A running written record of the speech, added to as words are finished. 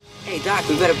Hey, Doc,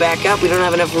 we better back up. We don't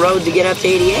have enough road to get up to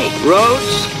 88.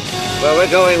 Roads? Well, we're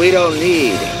going. We don't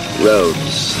need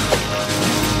roads.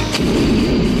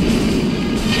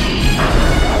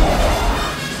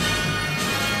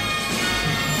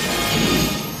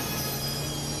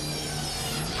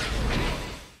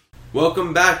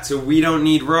 Welcome back to We Don't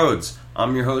Need Roads.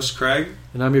 I'm your host, Craig.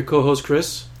 And I'm your co-host,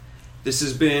 Chris. This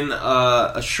has been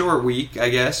a short week, I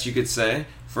guess you could say,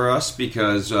 for us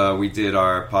because we did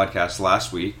our podcast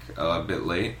last week a bit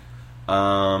late.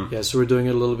 Yeah, so we're doing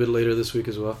it a little bit later this week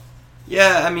as well.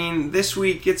 Yeah, I mean, this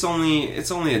week it's only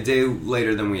a day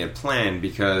later than we had planned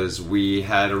because we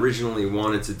had originally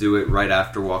wanted to do it right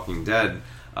after Walking Dead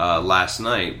last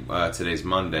night. Today's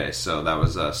Monday, so that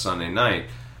was Sunday night.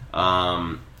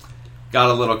 Got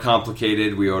a little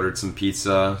complicated. We ordered some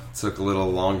pizza. Took a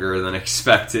little longer than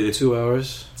expected. 2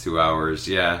 hours. 2 hours,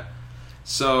 yeah.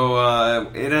 So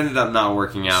it ended up not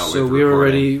working out. So with we were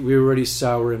recording. already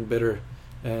sour and bitter,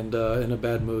 and in a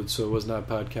bad mood. So it was not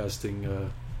podcasting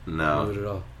mood at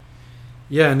all.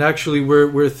 Yeah, and actually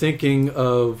we're thinking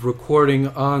of recording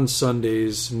on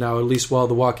Sundays now, at least while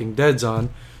The Walking Dead's on,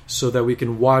 so that we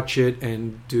can watch it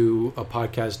and do a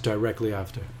podcast directly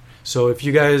after. So if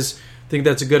you guys think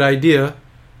that's a good idea,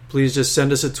 please just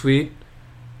send us a tweet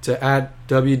to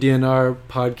 @WDNR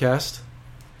podcast.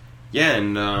 Yeah,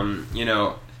 and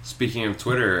speaking of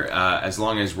Twitter, as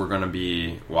long as we're going to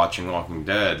be watching Walking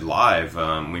Dead live,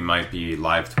 we might be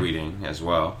live tweeting as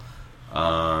well.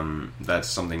 That's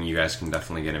something you guys can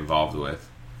definitely get involved with.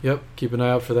 Yep, keep an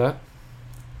eye out for that.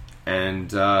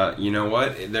 And you know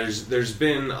what? There's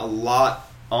been a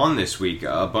lot on this week.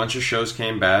 A bunch of shows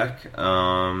came back.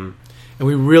 And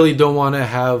we really don't want to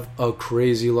have a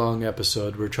crazy long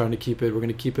episode. We're going to keep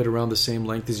it around the same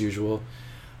length as usual.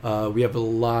 We have a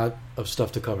lot of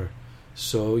stuff to cover.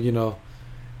 So,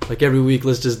 like every week,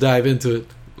 let's just dive into it.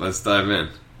 Let's dive in.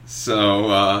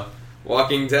 So,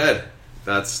 Walking Dead.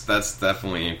 That's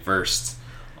definitely first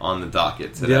on the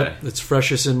docket today. Yep, it's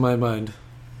freshest in my mind.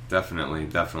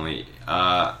 Definitely.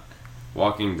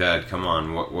 Walking Dead, come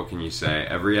on, what can you say?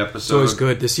 Every episode... So it's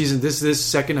good. This season, this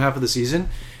second half of the season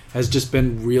has just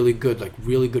been really good, like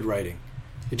really good writing.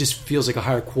 It just feels like a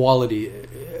higher quality.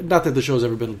 Not that the show's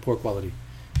ever been poor quality.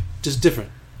 Just different.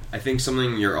 I think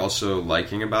something you're also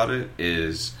liking about it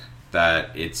is that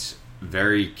it's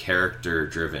very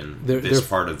character-driven this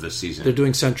part of the season. They're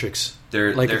doing centrics.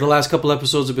 The last couple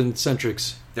episodes have been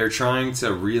centrics. They're trying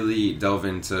to really delve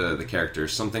into the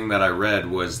characters. Something that I read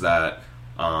was that,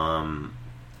 the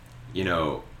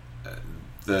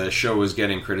show was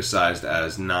getting criticized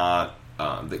as not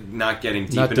getting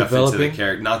deep enough into the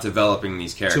character, not developing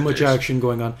these characters. Too much action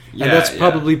going on. Yeah, and that's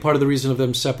probably part of the reason of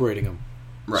them separating them.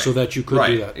 Right. So that you could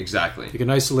do that. Exactly. You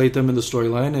can isolate them in the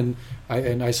storyline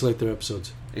and isolate their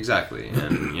episodes. Exactly.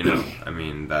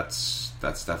 And, that's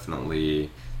definitely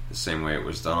the same way it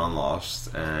was done on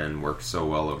Lost and worked so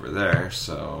well over there.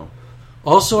 So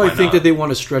also, I think that they want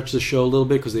to stretch the show a little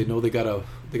bit because they know they got a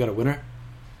winner.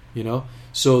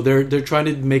 So they're trying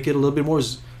to make it a little bit more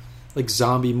like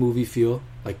zombie movie feel,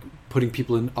 like putting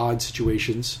people in odd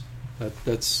situations.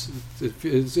 It's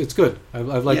good.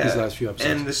 I've liked these last few episodes.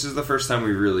 And this is the first time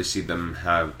we really see them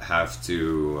have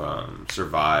to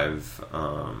survive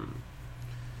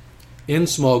in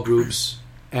small groups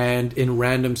and in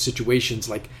random situations,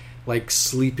 like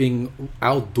sleeping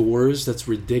outdoors. That's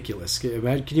ridiculous.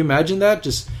 Can you imagine that?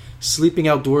 Just sleeping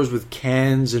outdoors with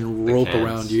cans and rope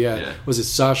around you. Yeah. Was it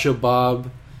Sasha, Bob,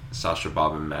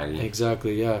 and Maggie?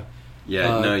 Exactly. Yeah.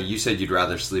 Yeah, no, you said you'd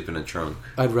rather sleep in a trunk.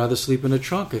 I'd rather sleep in a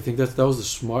trunk. I think that was a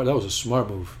smart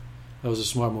move.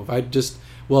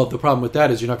 The problem with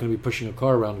that is you're not going to be pushing a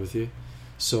car around with you.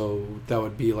 So that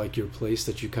would be like your place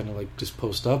that you kind of like just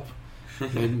post up.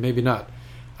 Maybe not.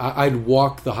 I'd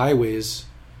walk the highways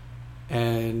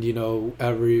and,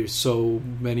 every so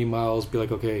many miles be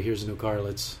like, okay, here's a new car.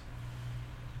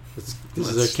 This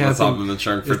is our camping. Let's hop in the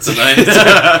trunk for tonight.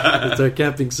 It's our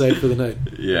camping site for the night.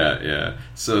 Yeah.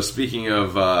 So speaking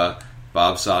of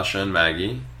Bob, Sasha, and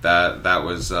Maggie, that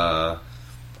was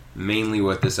mainly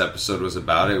what this episode was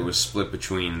about. It was split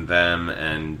between them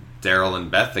and Daryl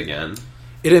and Beth again.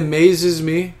 It amazes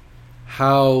me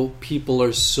how people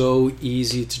are so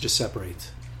easy to just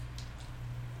separate.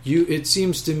 It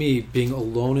seems to me being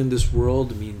alone in this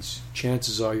world means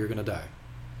chances are you're going to die.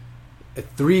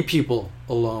 3 people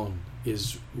alone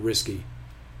is risky,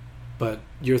 but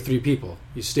you're 3 people.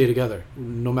 You stay together,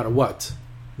 no matter what.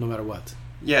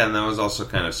 Yeah, and that was also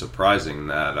kind of surprising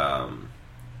that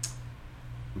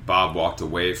Bob walked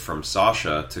away from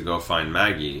Sasha to go find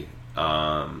Maggie.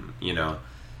 The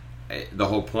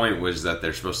whole point was that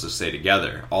they're supposed to stay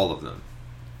together, all of them.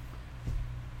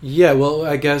 Yeah, well,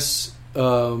 I guess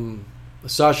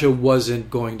Sasha wasn't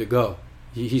going to go.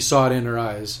 He saw it in her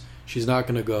eyes. She's not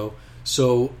going to go.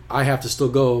 So I have to still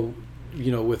go,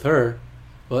 with her.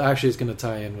 Well, actually, it's going to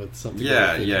tie in with something.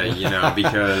 Yeah,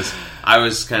 because I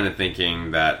was kind of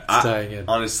thinking that... tying in.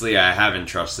 Honestly, I haven't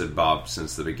trusted Bob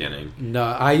since the beginning. No,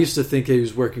 I used to think he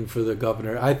was working for the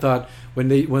governor. I thought when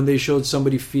they showed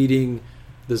somebody feeding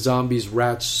the zombies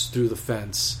rats through the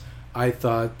fence, I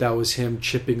thought that was him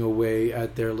chipping away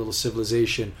at their little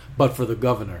civilization, but for the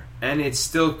governor. And it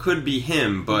still could be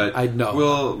him, but I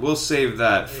know. We'll save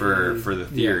that for the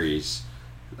theories. Yeah.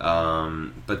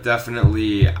 But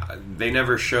definitely, they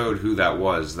never showed who that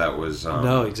was. That was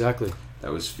no, exactly.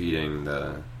 That was feeding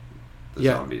the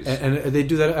zombies. And they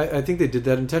do that. I think they did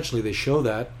that intentionally. They show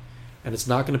that, and it's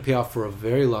not going to pay off for a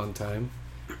very long time.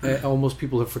 Almost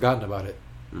people have forgotten about it.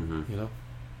 Mm-hmm.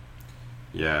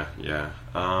 Yeah.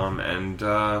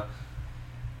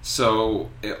 So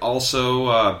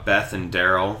also Beth and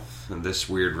Daryl, this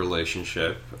weird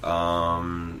relationship,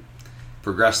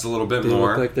 progressed a little bit more. They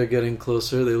look like they're getting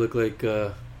closer. They look like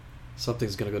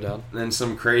something's going to go down. Then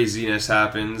some craziness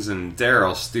happens, and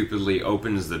Daryl stupidly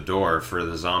opens the door for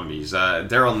the zombies.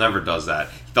 Daryl never does that.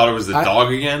 He thought it was the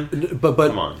dog again? But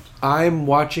come on. I'm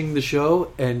watching the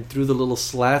show, and through the little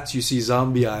slats, you see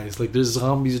zombie eyes. Like, there's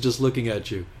zombies just looking at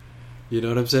you. You know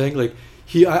what I'm saying? Like,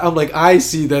 I'm like, I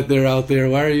see that they're out there.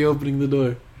 Why are you opening the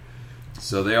door?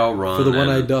 So they all run. For the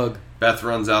one-eyed dog. Beth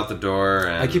runs out the door,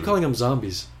 and... I keep calling them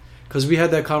zombies. Because we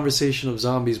had that conversation of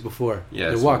zombies before. Yeah,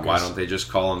 they're so walkers. Why don't they just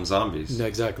call them zombies? No,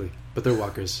 exactly. But they're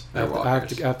walkers. I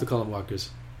have to call them walkers.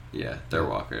 Yeah, they're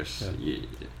walkers. Yeah.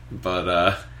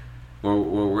 But, what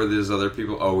were these other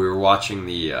people? Oh, we were watching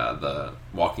the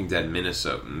Walking Dead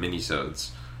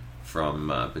minisodes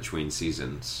from between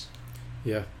seasons.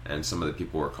 Yeah. And some of the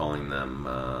people were calling them...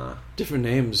 different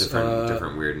names.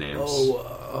 Different weird names.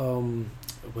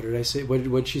 What did I say? What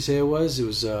did she say it was? It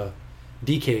was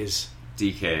DKs.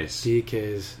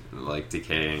 DKs. Like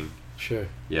decaying. Sure.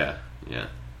 Yeah.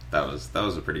 That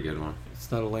was a pretty good one.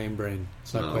 It's not a lame brain.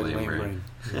 It's not quite a lame brain.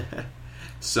 Yeah.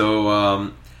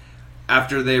 So,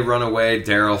 after they run away,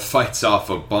 Daryl fights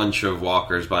off a bunch of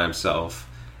walkers by himself,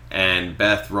 and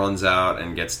Beth runs out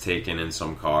and gets taken in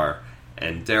some car,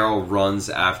 and Daryl runs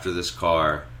after this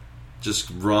car, just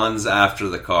runs after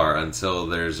the car until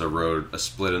there's a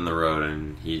split in the road,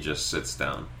 and he just sits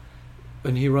down.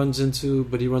 And he runs into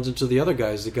the other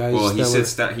guys. The guys. Well, he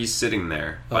sits down. He's sitting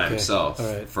there by himself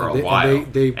for a while,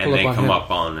 and they come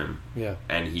up on him. Yeah,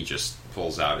 and he just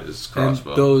pulls out his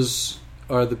crossbow. And those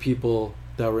are the people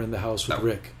that were in the house with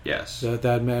Rick. Yes,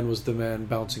 that man was the man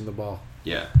bouncing the ball.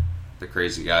 Yeah, the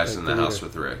crazy guys in the house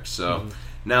with Rick. So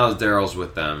now Daryl's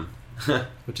with them,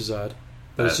 which is odd,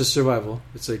 but it's just survival.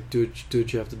 It's like do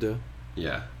what you have to do.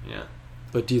 Yeah.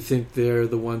 But do you think they're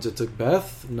the ones that took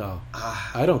Beth? No.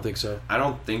 I don't think so. I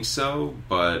don't think so,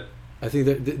 but... I think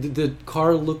that the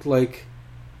car looked like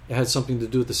it had something to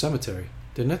do with the cemetery,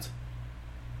 didn't it?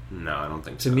 No, I don't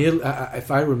think so. To me, if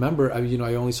I remember, I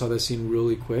only saw that scene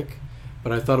really quick,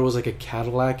 but I thought it was like a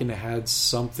Cadillac and it had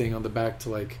something on the back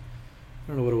to I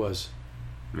don't know what it was.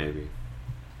 Maybe.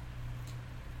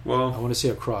 Well... I want to say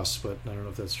a cross, but I don't know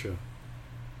if that's true.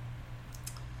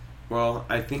 Well,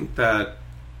 I think that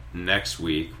next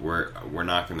week we're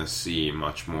not going to see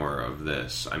much more of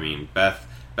this. I mean, Beth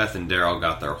and Daryl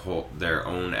got their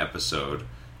own episode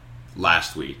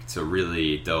last week to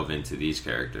really delve into these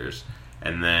characters,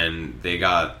 and then they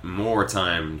got more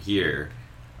time here.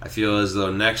 I feel as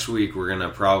though next week we're going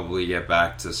to probably get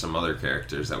back to some other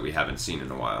characters that we haven't seen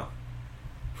in a while.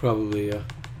 Probably, yeah.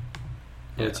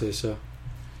 I would say so.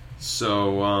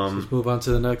 So let's move on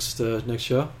to the next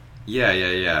show.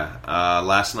 Yeah.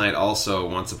 Last night also,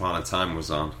 Once Upon a Time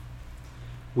was on.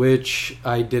 Which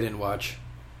I didn't watch.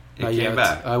 It came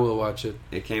back. I will watch it.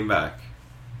 It came back.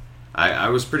 I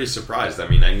was pretty surprised. I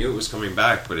mean, I knew it was coming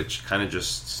back, but it kind of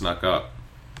just snuck up.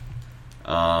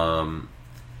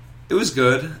 It was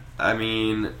good. I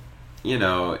mean,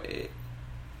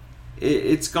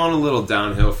 it's gone a little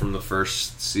downhill from the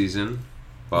first season.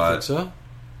 But you think so?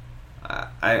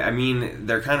 I mean,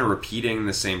 they're kind of repeating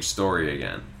the same story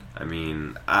again. I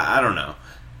mean, I don't know.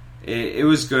 It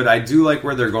was good. I do like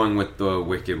where they're going with the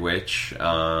Wicked Witch.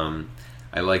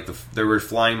 I like there were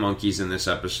flying monkeys in this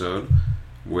episode,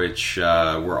 which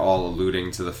were all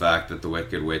alluding to the fact that the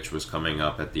Wicked Witch was coming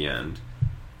up at the end.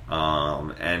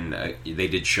 And they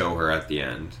did show her at the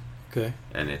end. Okay.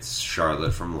 And it's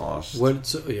Charlotte from Lost.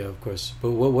 Yeah, of course.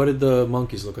 But what did the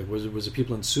monkeys look like? Was it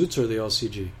people in suits or are they all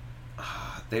CG?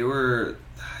 I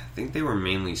think they were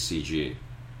mainly CG.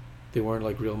 They weren't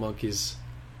like real monkeys?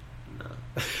 No.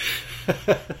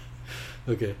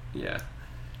 Okay. Yeah.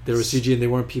 They were CG and they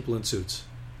weren't people in suits.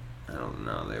 I don't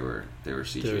know. They were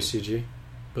CG. They were CG.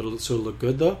 But so it looked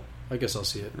good, though? I guess I'll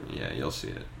see it. Yeah, you'll see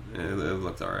it. It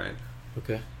looked alright.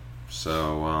 Okay.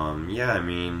 So, yeah, I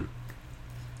mean,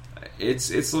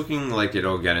 it's looking like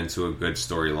it'll get into a good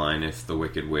storyline if the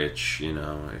Wicked Witch,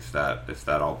 if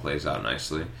that all plays out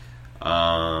nicely.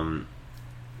 Emma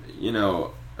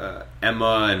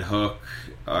and Hook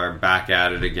are back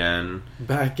at it again.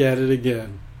 Back at it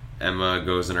again. Emma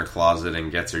goes in her closet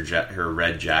and gets her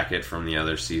red jacket from the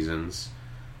other seasons.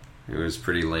 It was a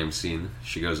pretty lame scene.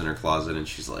 She goes in her closet and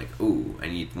she's like, "Ooh, I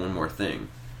need one more thing.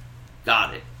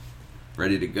 Got it.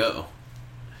 Ready to go."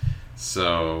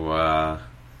 So,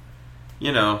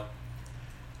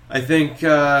 I think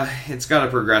it's got to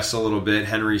progress a little bit.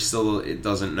 Henry still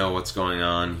doesn't know what's going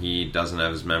on. He doesn't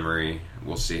have his memory.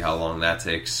 We'll see how long that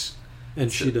takes.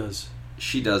 And she does.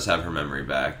 She does have her memory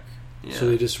back. Yeah. So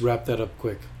they just wrap that up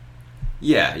quick.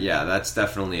 Yeah, that's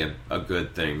definitely a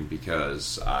good thing,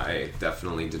 because I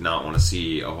definitely did not want to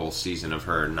see a whole season of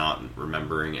her not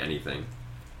remembering anything.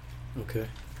 Okay.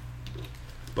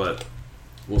 But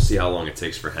we'll see how long it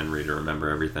takes for Henry to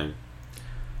remember everything.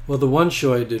 Well, the one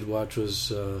show I did watch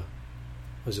was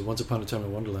it Once Upon a Time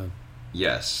in Wonderland?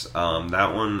 Yes,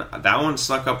 that one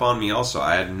snuck up on me also.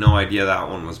 I had no idea that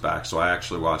one was back, so I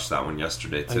actually watched that one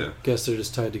yesterday too. I guess they're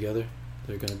just tied together.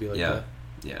 They're going to be like that.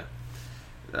 Yeah.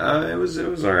 It was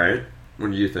all right. What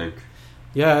do you think?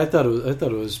 Yeah, I thought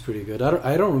it was pretty good.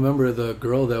 I don't remember the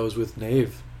girl that was with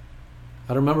Nave.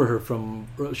 I don't remember her from.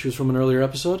 She was from an earlier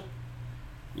episode.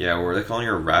 Yeah, were they calling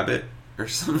her Rabbit or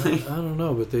something? I don't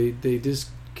know, but they just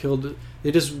killed.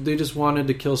 They just wanted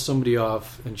to kill somebody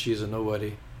off, and she's a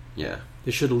nobody. Yeah.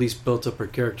 They should at least built up her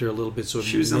character a little bit. So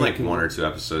she was in like one or two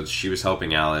episodes. She was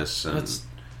helping Alice, and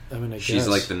she's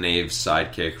like the Knave's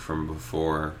sidekick from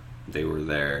before they were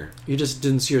there. You just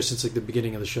didn't see her since like the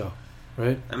beginning of the show,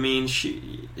 right? I mean,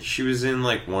 she was in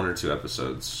like one or two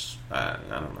episodes. I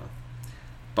don't know,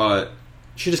 but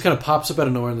she just kind of pops up out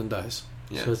of nowhere and then dies.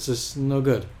 Yeah. So it's just no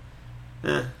good.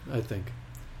 I think.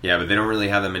 Yeah, but they don't really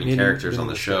have that many characters on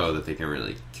the show that they can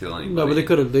really kill anybody. No, but they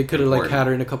could have like had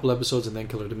her in a couple episodes and then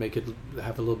kill her to make it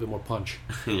have a little bit more punch.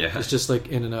 Yeah, it's just like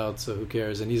in and out, so who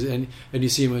cares? And you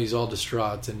see him when he's all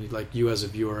distraught, and you as a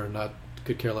viewer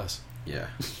could care less. Yeah.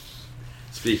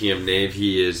 Speaking of Knave,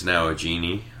 he is now a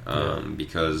genie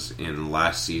because in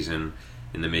last season,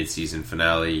 in the mid-season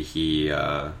finale, he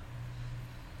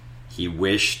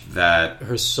wished that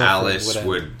Alice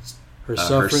would. Her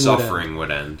suffering would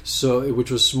end. So,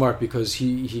 which was smart because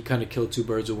he kind of killed two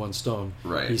birds with one stone.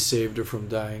 Right. He saved her from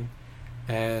dying,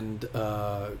 and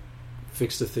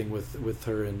fixed the thing with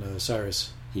her and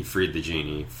Cyrus. He freed the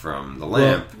genie from the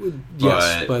lamp.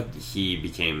 But he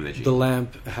became the genie. The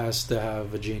lamp has to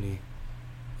have a genie,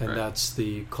 and that's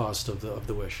the cost of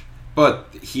the wish.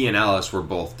 But he and Alice were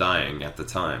both dying at the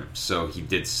time, so he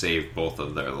did save both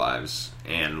of their lives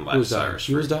and left Cyrus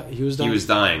free. He was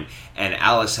dying, and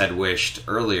Alice had wished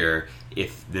earlier,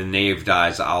 if the Knave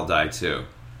dies, I'll die too,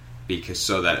 because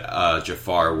so that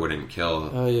Jafar wouldn't kill.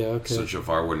 Oh yeah, okay. So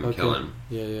Jafar wouldn't kill him.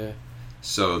 Yeah.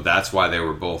 So that's why they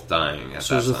were both dying at that time.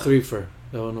 So it was a threefer.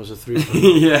 That one was a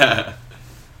threefer.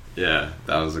 Yeah.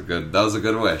 That was a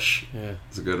good wish. Yeah,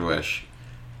 it's a good wish.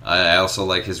 I also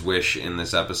like his wish in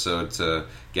this episode to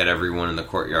get everyone in the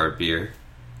courtyard beer.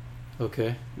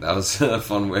 Okay. That was a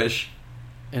fun wish.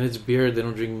 And it's beer, they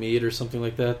don't drink meat or something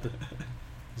like that?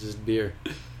 It's just beer.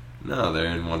 No,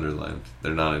 they're in Wonderland.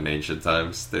 They're not in ancient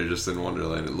times. They're just in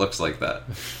Wonderland. It looks like that.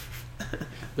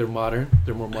 They're modern?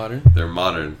 They're more modern? They're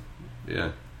modern,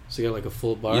 yeah. So you got like a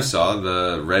full bar? You saw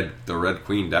the Red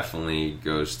Queen definitely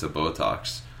goes to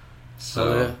Botox.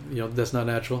 So that's not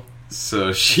natural.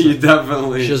 So she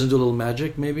definitely... She doesn't do a little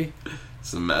magic, maybe?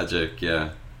 Some magic, yeah.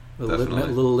 A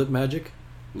little lip magic?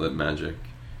 Lip magic.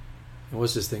 And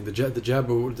what's this thing? The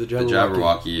Jabberwocky? The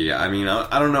Jabberwocky. I mean,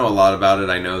 I don't know a lot about it.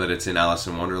 I know that it's in Alice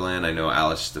in Wonderland. I know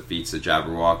Alice defeats the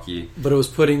Jabberwocky. But it was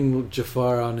putting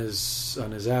Jafar on his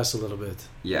ass a little bit.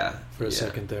 Yeah. For a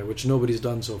second there, which nobody's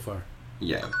done so far.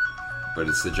 Yeah. But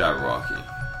it's the Jabberwocky.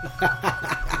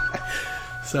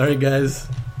 Sorry, guys.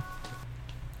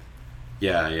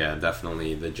 Yeah,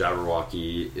 definitely. The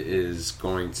Jabberwocky is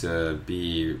going to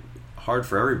be hard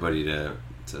for everybody to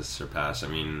surpass. I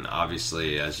mean,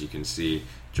 obviously, as you can see,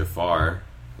 Jafar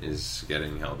is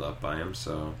getting held up by him,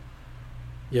 so...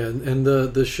 Yeah, and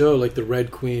the show, like the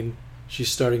Red Queen, she's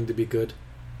starting to be good.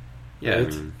 Yeah, right? I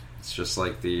mean, it's just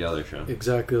like the other show.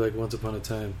 Exactly like Once Upon a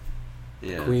Time.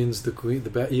 Yeah.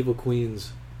 The evil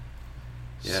queens.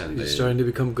 Yeah, He's starting to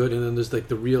become good, and then there's like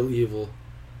the real evil,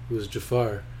 who's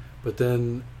Jafar. But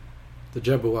then the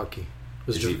Jabberwocky.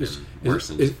 is even worse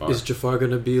than Jafar. Is Jafar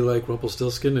going to be like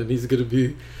Rumpelstiltskin, and he's going to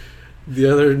be the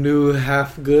other new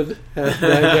half good, half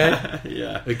bad guy?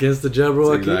 Yeah. Against the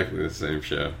Jabberwocky? It's exactly the same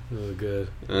show. Oh, good.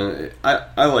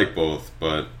 I like both,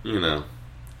 but,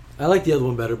 I like the other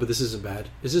one better, but this isn't bad.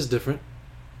 This is different.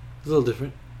 It's a little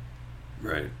different.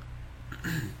 Right.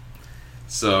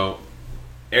 So,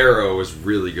 Arrow was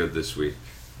really good this week.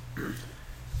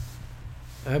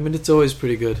 I mean, it's always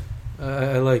pretty good.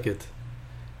 I like it.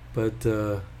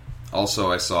 But...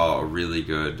 also, I saw a really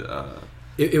good...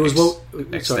 It was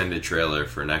extended trailer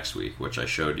for next week, which I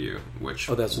showed you, which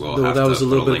that was a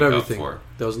little bit of everything.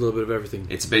 That was a little bit of everything.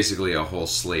 It's basically a whole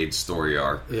Slade story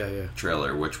arc yeah.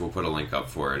 trailer, which we'll put a link up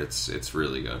for it. It's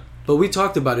really good. But we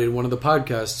talked about it in one of the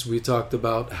podcasts. We talked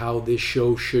about how this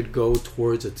show should go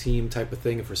towards a team type of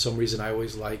thing, and for some reason I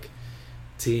always like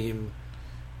team.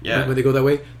 Yeah. When they go that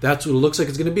way, that's what it looks like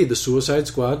it's going to be. The Suicide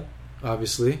Squad,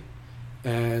 obviously.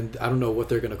 And I don't know what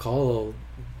they're going to call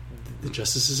the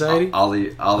Justice Society? Ollie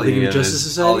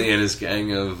and his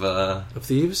gang of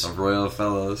thieves? Of Royal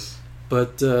Fellows.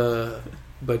 But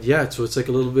yeah, so it's like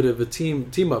a little bit of a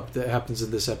team up that happens in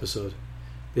this episode.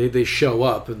 They show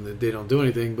up and they don't do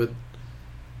anything,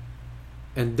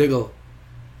 and Diggle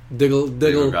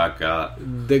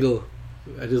got. Diggle.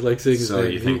 I just like saying his name. So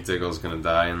you think Diggle's gonna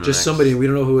die in the just next... somebody, we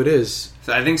don't know who it is.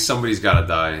 So I think somebody's got to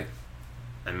die.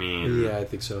 I mean, yeah, I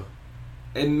think so.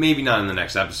 And maybe not in the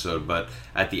next episode, but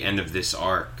at the end of this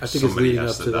arc, I think somebody it's leading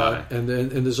has up to to die. that.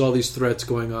 And there's all these threats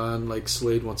going on. Like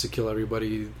Slade wants to kill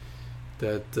everybody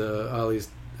that Ollie's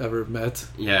ever met.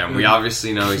 Yeah, and we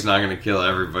obviously know he's not going to kill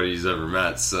everybody he's ever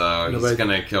met, so he's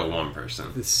going to kill one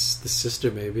person. The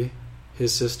sister, maybe.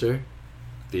 His sister.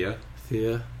 Thea,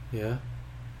 yeah.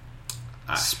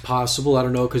 It's possible. I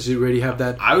don't know, because you already have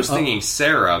that... I was thinking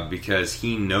Sarah, because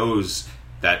he knows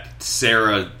that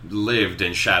Sarah lived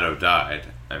and Shadow died.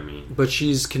 I mean... But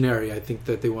she's Canary. I think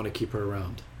that they want to keep her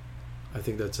around. I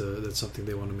think that's something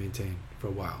they want to maintain for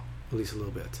a while. At least a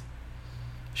little bit.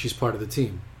 She's part of the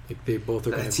team. Like, they both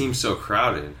are... That team's so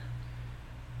crowded.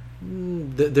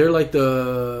 They're like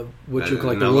the... What you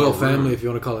call, like, the royal family, if you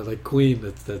want to call it. Like, Queen.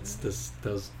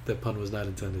 That pun was not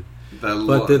intended. The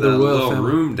little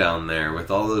room down there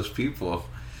with all those people,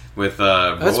 with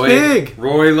that's Roy, big.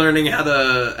 Roy learning how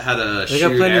to they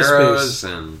shoot arrows,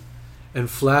 and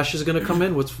Flash is going to come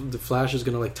in. The Flash is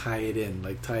going to like tie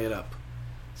it up.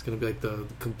 It's going to be like the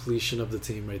completion of the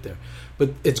team right there.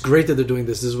 But it's great that they're doing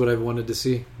this. This is what I wanted to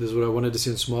see. This is what I wanted to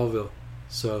see in Smallville.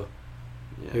 So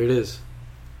here it is.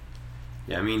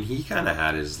 Yeah, I mean, he kind of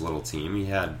had his little team. He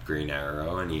had Green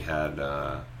Arrow, and he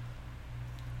had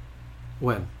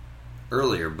when.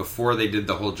 Earlier, before they did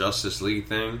the whole Justice League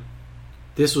thing.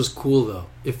 This was cool, though.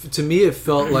 To me, it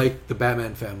felt like the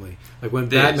Batman family. Like when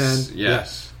Batman's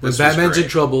in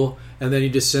trouble, and then he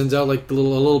just sends out like a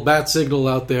little bat signal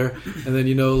out there, and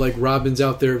then like Robin's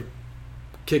out there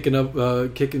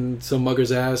kicking some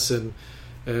mugger's ass, and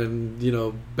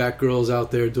Batgirl's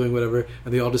out there doing whatever,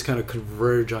 and they all just kind of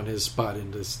converge on his spot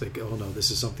and just think, oh no, this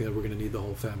is something that we're going to need the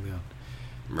whole family on.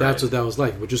 Right. That's what that was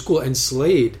like, which is cool. And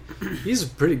Slade,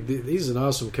 he's an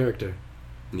awesome character.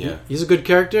 Yeah, he's a good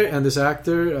character, and this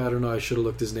actor, I don't know, I should have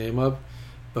looked his name up,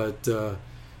 but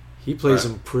he plays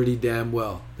him pretty damn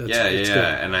well. Good.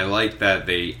 And I like that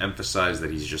they emphasize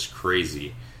that he's just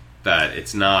crazy. That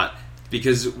it's not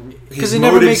because his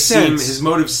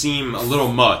motives seem a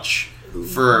little much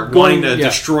for wanting to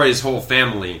destroy his whole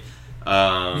family.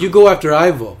 You go after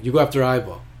Ivo.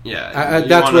 Yeah,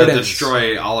 that's where it ends.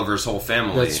 Destroy Oliver's whole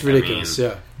family. That's ridiculous.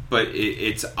 But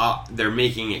it's they're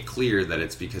making it clear that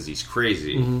it's because he's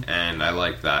crazy, and I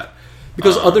like that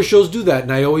because other shows do that,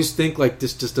 and I always think like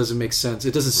this just doesn't make sense.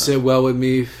 It doesn't sit well with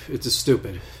me. It's just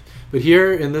stupid. But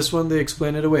here in this one, they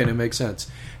explain it away, and it makes sense.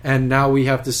 And now we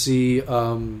have to see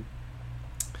how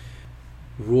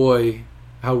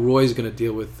Roy's going to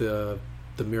deal with the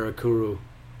Mirakuru,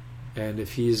 and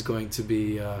if he's going to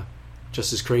be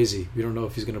just as crazy. We don't know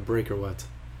if he's going to break or what.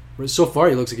 So far,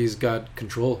 he looks like he's got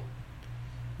control.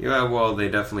 Yeah, well, they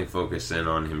definitely focus in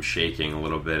on him shaking a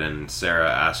little bit, and Sarah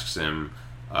asks him,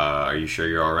 are you sure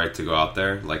you're alright to go out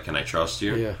there? Like, can I trust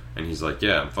you? Yeah. And he's like,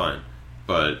 yeah, I'm fine.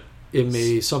 But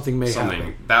something may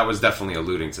happen. That was definitely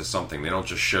alluding to something. They don't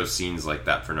just show scenes like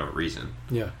that for no reason.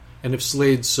 Yeah. And if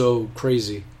Slade's so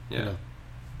crazy. Yeah.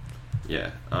 Yeah.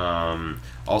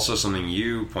 Also, something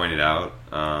you pointed out,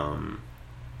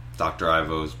 Dr.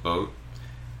 Ivo's boat.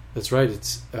 That's right.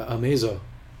 It's Amazo.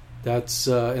 That's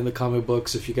in the comic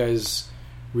books. If you guys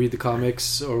read the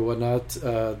comics or whatnot,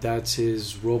 that's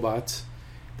his robot.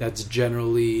 That's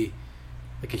generally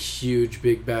like a huge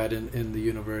big bad in the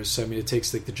universe. I mean, it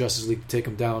takes like the Justice League to take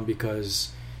him down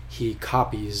because he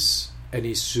copies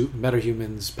any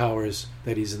metahumans powers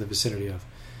that he's in the vicinity of.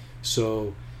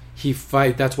 So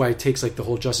that's why it takes like the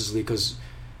whole Justice League, because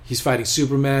he's fighting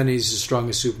Superman, he's as strong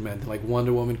as Superman. Like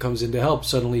Wonder Woman comes in to help,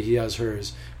 suddenly he has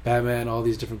hers. Batman, all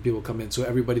these different people come in. So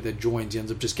everybody that joins, he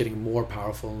ends up just getting more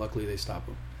powerful, and luckily they stop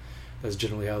him. That's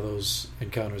generally how those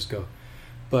encounters go.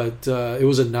 But it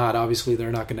was a nod. Obviously,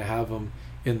 they're not going to have him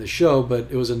in the show, but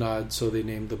it was a nod, so they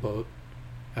named the boat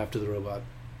after the robot.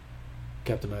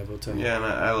 Captain Ivo Tank. Yeah, and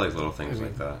I like little things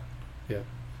like that. Yeah.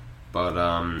 But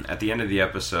at the end of the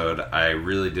episode, I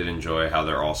really did enjoy how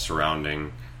they're all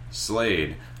surrounding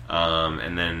Slade.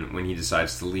 And then when he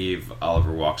decides to leave,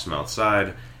 Oliver walks him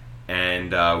outside,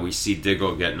 and we see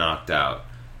Diggle get knocked out.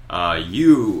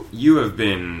 You have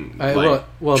been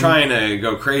trying to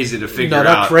go crazy to figure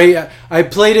out. I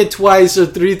played it twice or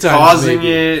 3 times. Pausing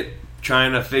it,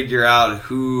 trying to figure out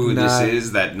who this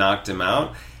is that knocked him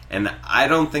out. And I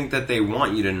don't think that they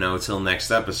want you to know till next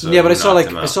episode. Yeah, but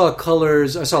I saw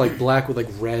colors. I saw like black with like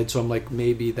red. So I'm like,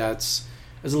 maybe that's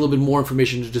a little bit more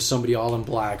information to just somebody all in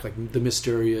black, like the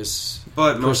mysterious.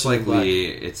 But most likely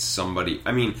it's somebody.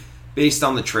 I mean, based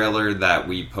on the trailer that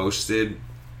we posted,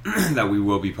 that we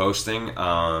will be posting,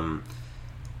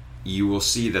 you will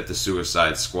see that the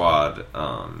Suicide Squad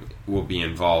will be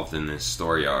involved in this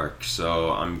story arc.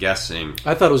 So I'm guessing.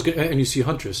 I thought it was good, and you see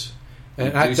Huntress.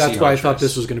 And that's why I thought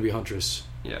this was going to be Huntress.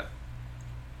 Yeah.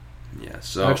 Yeah,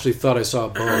 so... I actually thought I saw a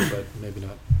bow, but maybe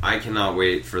not. I cannot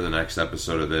wait for the next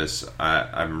episode of this.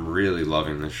 I'm really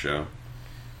loving this show.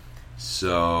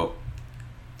 So,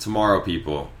 tomorrow,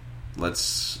 people,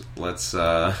 let's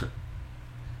talk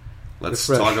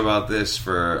about this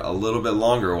for a little bit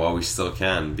longer while we still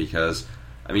can, because,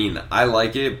 I mean, I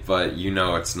like it, but you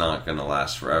know it's not going to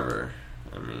last forever.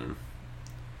 I mean,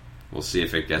 we'll see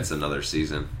if it gets another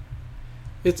season.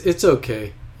 It's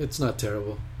okay. It's not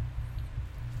terrible.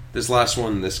 This last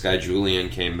one, this guy Julian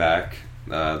came back,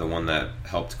 the one that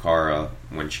helped Kara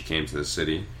when she came to the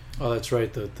city. Oh, that's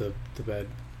right, the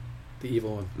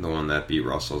evil one. The one that beat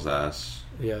Russell's ass.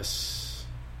 Yes.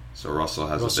 So Russell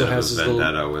has a bit of a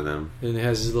vendetta with him. And he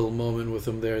has his little moment with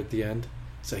him there at the end.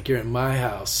 It's like, you're in my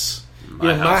house.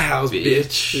 You're in my house,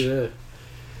 bitch. Yeah.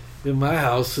 In my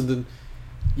house, and then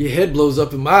your head blows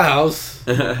up in my house.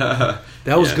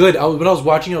 That was good. When I was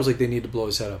watching it, I was like, they need to blow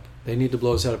his head up. They need to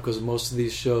blow his head up, because most of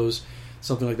these shows,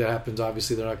 something like that happens.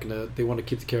 Obviously, they're not going to... They want to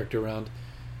keep the character around.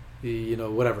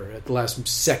 Whatever. At the last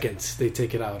second, they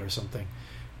take it out or something.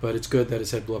 But it's good that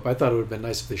his head blew up. I thought it would have been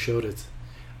nice if they showed it.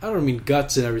 I don't mean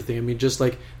guts and everything. I mean, just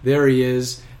like, there he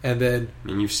is, and then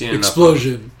you've seen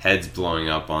explosion. Heads blowing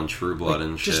up on True Blood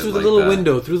and shit. Just through the little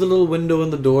window. Through the little window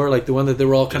in the door, like the one that they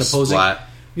were all kind of posing. Splat.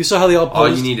 You saw how they all posed? All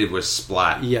you needed was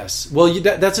splat. Yes. Well,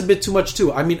 that's a bit too much,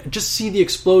 too. I mean, just see the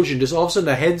explosion. Just all of a sudden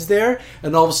the head's there,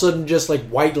 and all of a sudden just like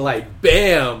white light.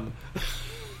 Bam!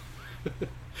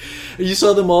 You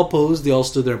saw them all pose. They all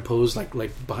stood there and posed like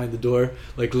behind the door,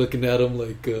 like looking at him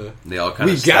like... they all kind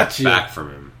of stepped back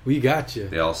from him. We got you.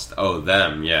 They all...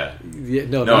 them, yeah.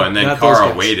 No, and then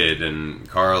Kara waited, and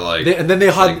Kara and then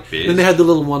they had the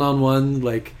little one-on-one,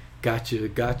 like, got you,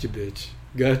 bitch.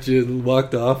 Got you, and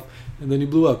walked off. And then he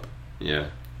blew up. Yeah.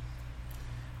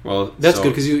 Well, that's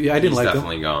good, because I didn't like him. He's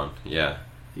definitely gone. Yeah.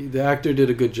 The actor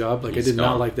did a good job. Like, I did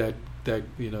not like that. I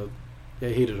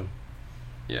hated him.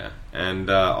 Yeah, and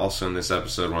also in this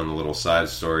episode, one of the little side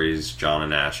stories, John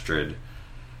and Astrid.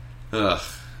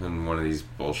 And one of these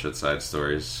bullshit side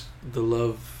stories. The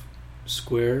love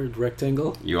square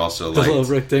rectangle. You also the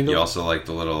love rectangle. You also liked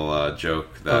the little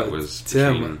joke that was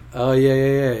Tim.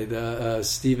 Between,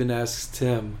 Steven asks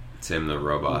Tim the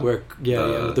robot. The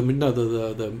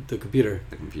computer.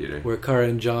 The computer. Where Kara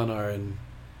and John are, and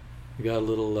we got a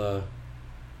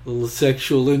little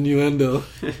sexual innuendo.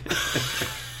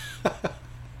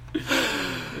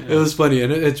 It was funny,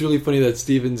 and it's really funny that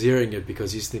Steven's hearing it,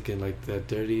 because he's thinking like, that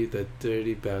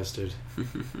dirty bastard.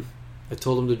 I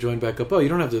told him to join back up. Oh, you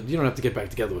don't have to get back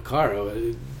together with Kara.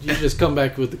 You just come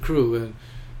back with the crew. And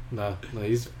no,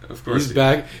 he's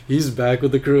back. He's back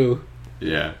with the crew.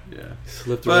 Yeah.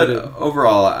 Slipped but right in.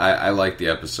 Overall, I liked the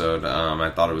episode. I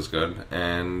thought it was good,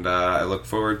 and I look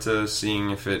forward to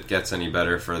seeing if it gets any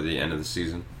better for the end of the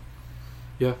season.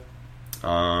 Yeah.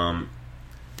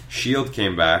 S.H.I.E.L.D.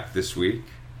 came back this week,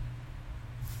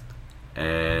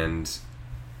 and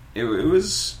it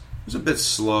was a bit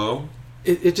slow.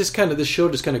 It just kind of, the show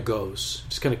just kind of goes,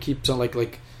 just kind of keeps on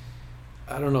like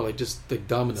I don't know, like just like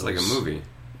dominoes. It's like a movie,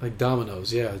 like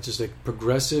dominoes. Yeah, it's just like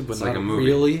progressive, but it's not like a movie.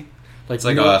 Really. It's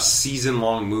like a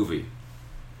season-long movie.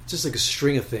 It's just like a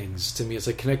string of things to me. It's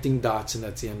like connecting dots, and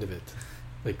that's the end of it.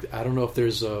 Like, I don't know if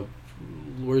there's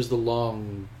where's the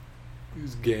long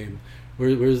game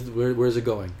Where's it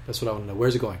going? That's what I want to know.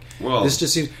 Where's it going? Well, this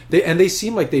just seems they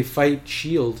seem like they fight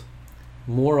Shield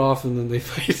more often than they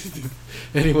fight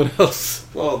anyone else.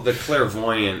 Well, the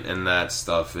clairvoyant and that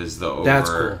stuff is the over. That's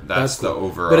cool. That's the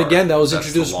over. But again, that was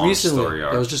introduced recently.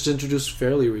 That was just introduced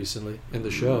fairly recently in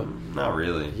the show. Not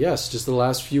really. Yes, just the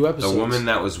last few episodes. The woman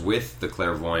that was with the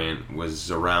clairvoyant was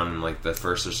around like the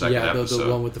first or second episode. Yeah,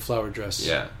 the one with the flower dress.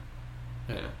 Yeah.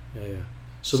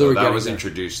 So they were that was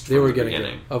introduced from the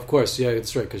beginning. Of course, yeah,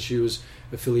 that's right, because she was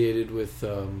affiliated with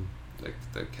like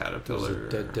the caterpillar.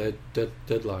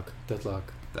 Deathlock,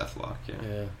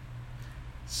 yeah.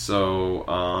 So,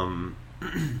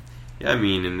 I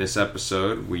mean, in this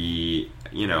episode, we,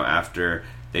 after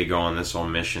they go on this whole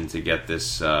mission to get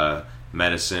this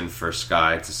medicine for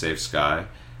Skye, to save Skye,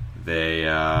 they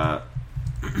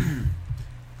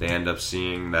end up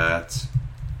seeing that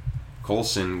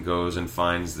Coulson goes and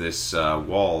finds this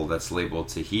wall that's labeled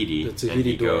Tahiti, and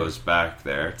he goes back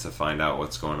there to find out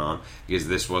what's going on, because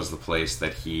this was the place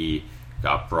that he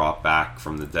got brought back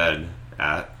from the dead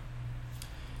at.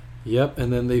 Yep,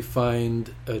 and then they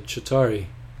find a Chitauri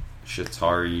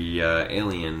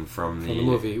alien from the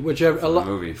movie, movie.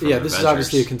 This Avengers. Is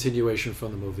obviously a continuation from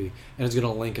the movie, and it's going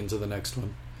to link into the next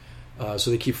one.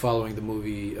 So they keep following the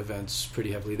movie events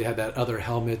pretty heavily. They had that other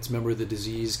helmet. Remember, the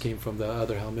disease came from the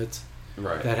other helmet,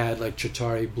 right? That had like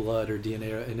Chitauri blood or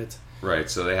DNA in it. Right.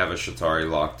 So they have a Chitauri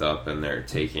locked up, and they're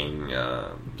taking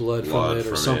blood from it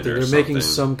or something. They're making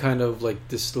some kind of like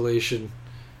distillation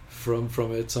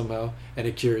from it somehow, and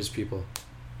it cures people.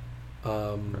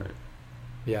 Right.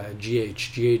 Yeah,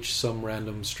 GH, some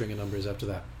random string of numbers after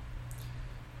that.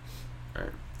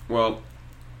 Right. Well,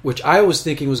 which I was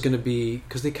thinking was going to be,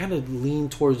 because they kind of lean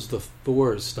towards the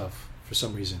Thor stuff for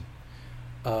some reason.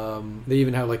 They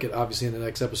even have obviously in the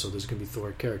next episode there's going to be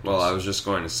Thor characters. Well, I was just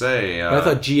going to say, I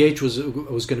thought GH was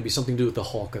going to be something to do with the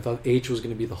Hulk. I thought H was going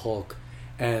to be the Hulk.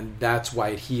 And that's why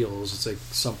it heals. It's like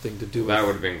something to do with... That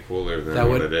would have been cooler than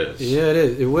what it is. Yeah, it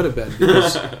is. It would have been.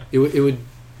 Because it would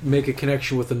make a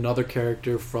connection with another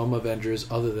character from Avengers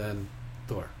other than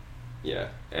Thor. Yeah.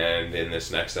 And in this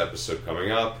next episode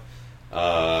coming up,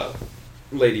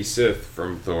 Lady Sif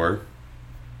from Thor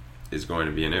is going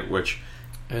to be in it, which...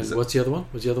 And what's the other one?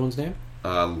 What's the other one's name?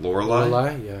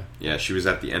 Lorelai. Yeah. Yeah, she was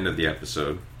at the end of the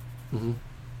episode.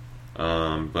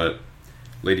 Mm-hmm. But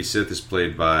Lady Sif is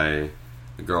played by...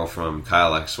 the girl from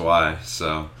Kyle XY,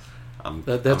 so I'm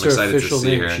that's excited her official to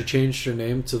see name. her. She changed her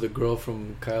name to the girl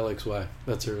from Kyle XY.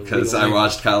 That's her. Because I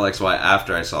watched Kyle XY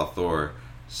after I saw Thor,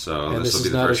 so this will be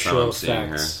the first time I'm seeing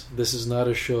her. This is not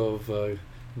a show of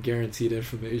guaranteed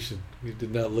information. We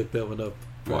did not look that one up.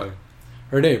 What?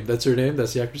 Her name. That's her name.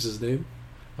 That's the actress's name.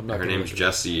 I'm not. Her name's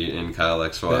Jessie in Kyle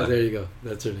XY. There you go.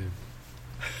 That's her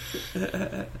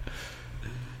name.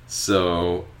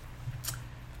 So,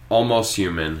 Almost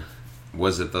Human.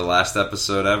 Was it the last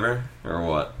episode ever, or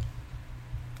what?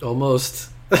 Almost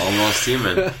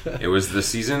Human. It was the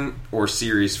season or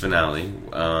series finale.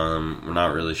 We're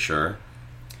not really sure.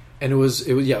 And it was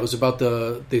about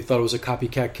they thought it was a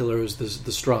copycat killer. It was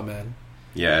the straw man.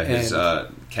 Yeah, his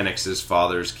Kenix's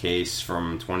father's case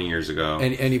from 20 years ago.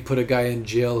 And he put a guy in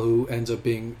jail who ends up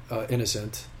being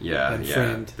innocent. Yeah, and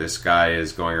framed. This guy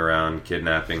is going around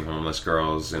kidnapping homeless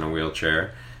girls in a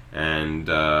wheelchair and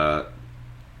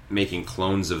making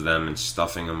clones of them and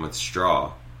stuffing them with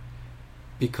straw.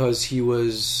 Because he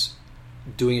was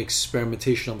doing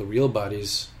experimentation on the real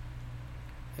bodies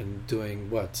and doing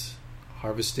what?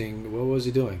 Harvesting. What was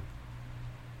he doing?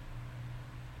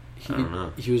 I don't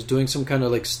know. He was doing some kind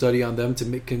of study on them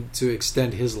to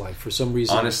extend his life for some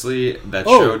reason. Honestly, that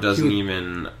show doesn't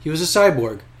even... He was a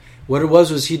cyborg. What it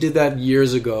was he did that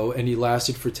years ago, and he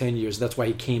lasted for 10 years. That's why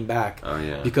he came back. Oh,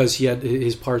 yeah. Because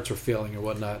his parts were failing or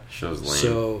whatnot. Show's lame.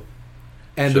 So,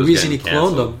 and the reason he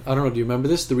cloned them, I don't know, do you remember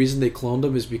this? The reason they cloned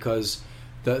them is because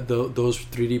those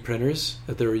 3D printers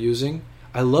that they were using,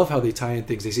 I love how they tie in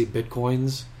things. They say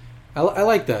bitcoins. I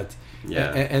like that.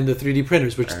 Yeah. And the 3D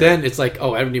printers, which then it's like,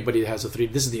 oh, everybody has a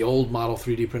 3D. This is the old model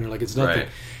 3D printer, like it's nothing. Right.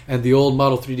 And the old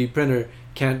model 3D printer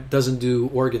doesn't do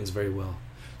organs very well.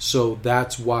 So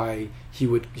that's why he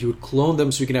would clone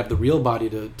them so he can have the real body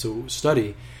to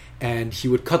study, and he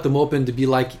would cut them open to be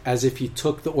like as if he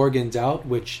took the organs out,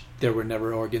 which there were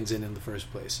never organs in the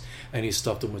first place, and he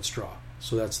stuffed them with straw.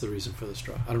 So that's the reason for the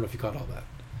straw. I don't know if you caught all that.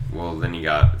 Well, then he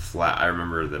got flat. I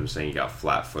remember them saying he got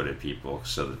flat-footed people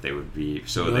so that they would be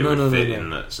so they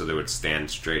would stand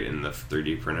straight in the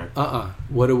 3D printer.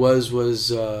 What it was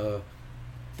the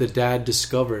dad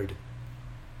discovered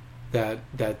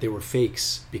that they were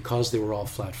fakes because they were all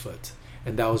flat-foot,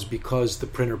 and that was because the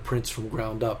printer prints from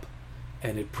ground up,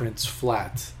 and it prints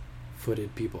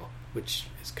flat-footed people. which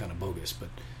is kind of bogus, but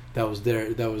that was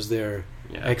their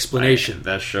explanation.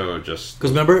 That show just...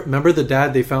 Because remember the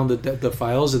dad, they found the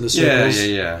files in the circles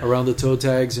around the toe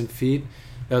tags and feet?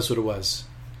 That's what it was.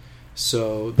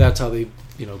 So that's how they,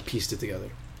 pieced it together.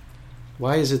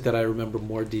 Why is it that I remember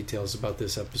more details about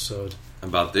this episode?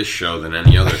 About this show than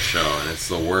any other show, and it's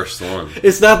the worst one.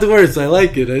 It's not the worst. I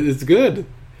like it. It's good.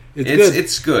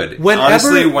 It's good. Whenever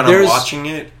honestly, when I'm watching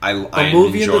it, I'm a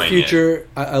movie in the future. It.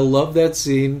 I love that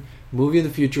scene. Movie in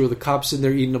the future where the cop's in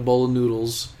there eating a bowl of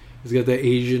noodles. He's got the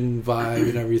Asian vibe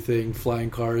and everything, flying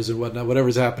cars and whatnot,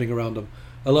 whatever's happening around him.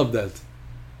 I love that.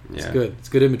 It's good. It's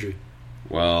good imagery.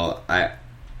 Well,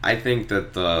 I think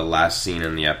that the last scene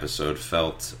in the episode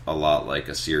felt a lot like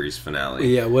a series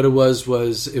finale. Yeah, what it was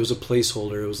it was a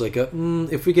placeholder. It was like,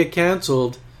 if we get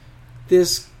canceled,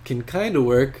 this can kind of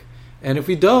work. And if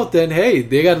we don't, then hey,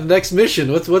 they got the next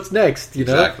mission. What's next?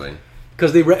 Exactly.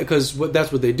 Because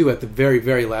that's what they do at the very,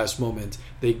 very last moment.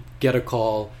 They get a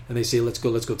call and they say, let's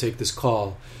go take this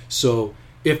call. So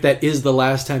if that is the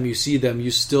last time you see them,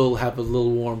 you still have a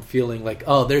little warm feeling like,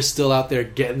 oh, they're still out there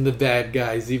getting the bad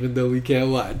guys, even though we can't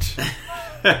watch.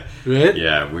 Right?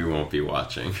 Yeah, we won't be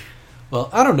watching. Well,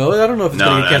 I don't know. I don't know if it's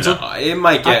going to get canceled. No. It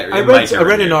might get. I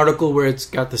read an article where it's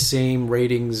got the same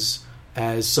ratings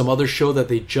as some other show that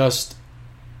they just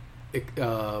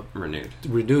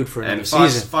renewed for another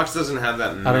season. Fox doesn't have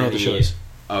that many I don't know what the show is.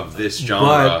 Of this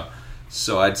genre.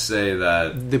 So I'd say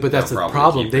that... But that's the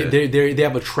problem. They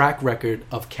have a track record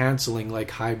of canceling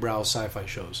like highbrow sci-fi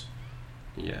shows.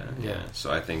 Yeah.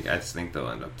 So I think they'll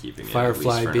end up keeping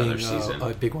Firefly it at least for another season.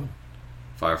 A big one.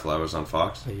 Firefly was on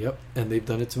Fox? Yep. And they've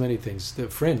done it to many things. The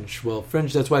Fringe. Well,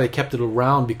 Fringe, that's why they kept it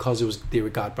around, because they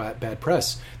got bad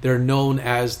press. They're known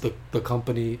as the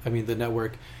company, the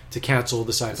network, to cancel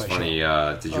the sci-fi show. It's funny.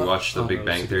 Did you watch The Big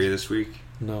Bang Theory this week?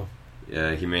 No.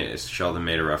 Yeah, Sheldon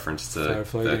made a reference to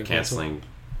Firefly the canceling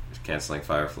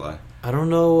Firefly. I don't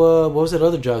know, what was that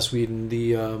other Joss Whedon?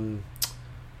 The,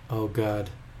 oh god.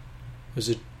 It was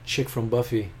a chick from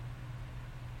Buffy.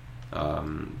 The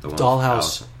one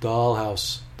Dollhouse.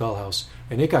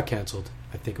 And it got canceled.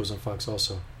 I think it was on Fox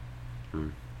also. I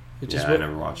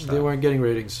never watched that. They weren't getting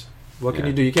ratings. What can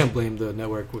you do? You can't blame the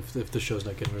network if the show's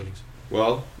not getting ratings.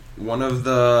 Well, one of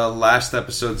the last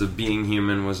episodes of Being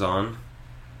Human was on.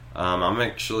 I'm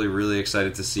actually really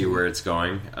excited to see where it's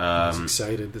going. He's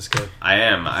excited, this guy. I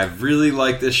am. I've really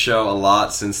liked this show a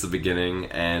lot since the beginning,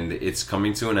 and it's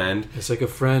coming to an end. It's like a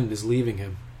friend is leaving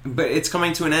him. But it's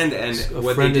coming to an end, and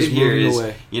what they did here is,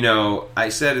 away. I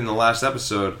said in the last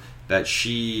episode that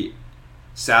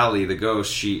Sally, the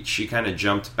ghost, she kind of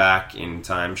jumped back in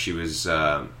time. She was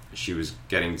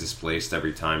getting displaced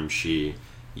every time she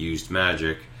used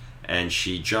magic. And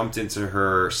she jumped into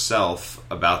herself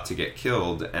about to get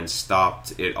killed and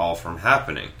stopped it all from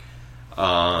happening.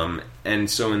 And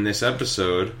so in this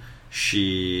episode,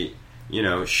 she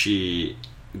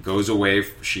goes away.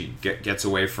 She gets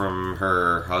away from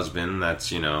her husband.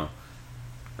 That's or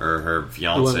her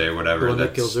fiance, whatever.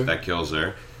 That kills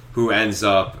her. Who ends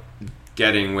up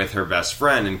getting with her best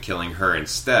friend and killing her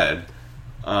instead,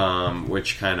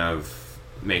 which kind of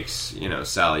makes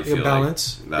Sally feel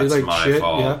balance. Like that's my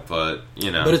fault, but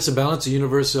But it's a balance. The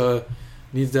universe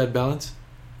needs that balance.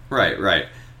 Right.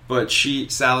 But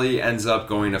Sally ends up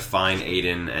going to find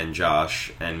Aiden and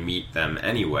Josh and meet them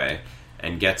anyway,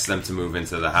 and gets them to move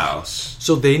into the house.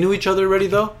 So they knew each other already,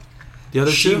 though. The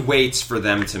other she waits for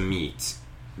them to meet,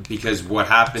 because what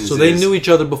happens. So they knew each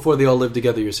other before they all lived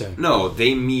together. You're saying? No,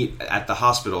 they meet at the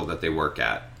hospital that they work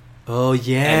at. Oh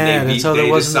yeah, that's how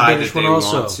there was in the British one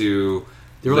also.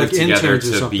 They were like interns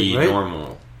or something, right?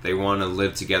 Normal. They want to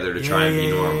live together to try and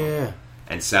be normal. Yeah.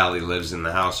 And Sally lives in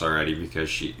the house already because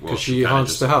she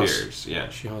haunts the house. Yeah,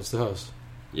 she haunts the house.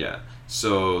 Yeah.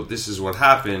 So this is what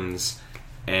happens,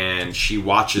 and she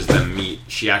watches them meet.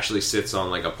 She actually sits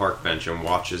on like a park bench and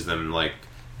watches them like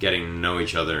getting to know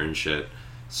each other and shit.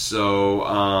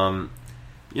 So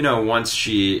once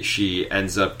she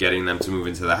ends up getting them to move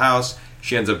into the house,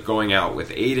 she ends up going out with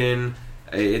Aiden.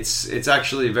 It's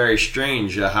actually very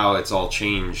strange how it's all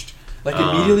changed. Like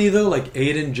immediately though, like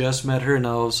Aiden just met her, and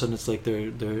all of a sudden it's like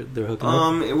they're hooking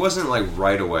up. It wasn't like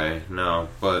right away, no.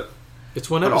 But it's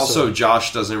one episode. But also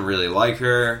Josh doesn't really like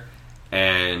her,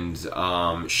 and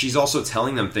she's also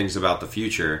telling them things about the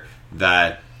future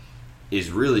that is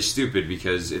really stupid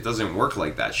because it doesn't work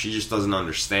like that. She just doesn't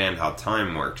understand how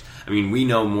time works. I mean, we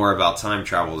know more about time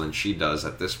travel than she does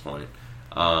at this point.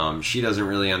 She doesn't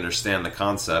really understand the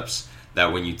concepts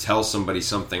that when you tell somebody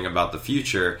something about the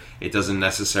future, it doesn't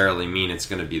necessarily mean it's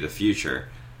going to be the future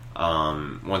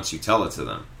once you tell it to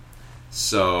them.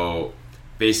 So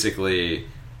basically,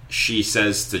 she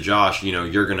says to Josh,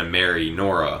 you're going to marry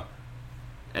Nora.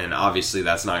 And obviously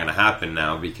that's not going to happen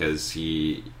now because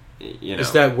he,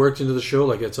 Is that worked into the show?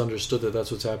 Like, it's understood that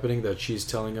that's what's happening? That she's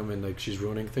telling him and, like, she's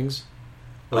ruining things?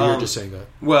 Or you're just saying that?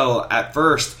 Well, at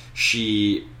first,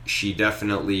 she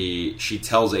definitely... She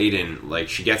tells Aiden, like,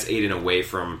 she gets Aiden away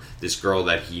from this girl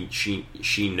that she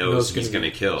knows he's going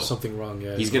to kill. Something wrong,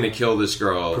 yeah. He's going to kill this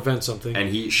girl. Prevent something.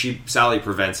 And Sally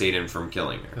prevents Aiden from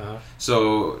killing her. Uh-huh.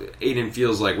 So Aiden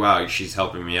feels like, wow, she's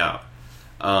helping me out.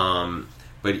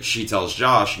 But she tells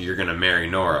Josh, you're going to marry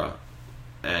Nora.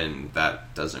 And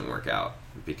that doesn't work out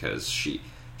because she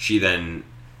then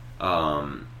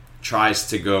tries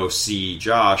to go see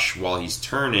Josh while he's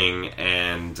turning,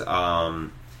 and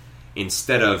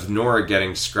instead of Nora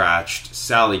getting scratched,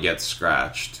 Sally gets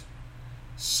scratched.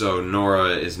 So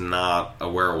Nora is not a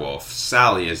werewolf.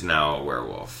 Sally is now a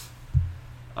werewolf.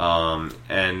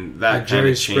 And that kind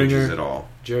of changes it all.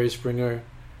 Jerry Springer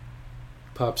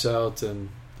pops out, and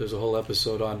there's a whole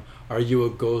episode on, are you a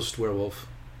ghost werewolf?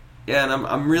 Yeah, and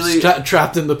I'm really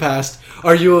trapped in the past.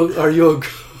 Are you a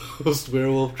ghost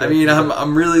werewolf? I mean,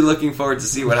 I'm really looking forward to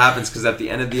see what happens, because at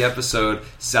the end of the episode,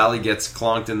 Sally gets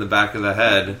clonked in the back of the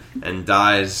head and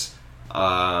dies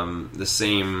the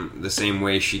same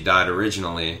way she died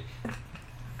originally,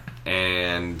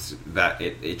 and that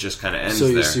it just kind of ends there.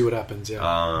 So you see what happens,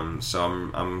 yeah. So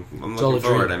I'm looking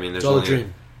forward. I mean, there's only a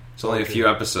dream. There's only a few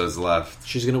episodes left.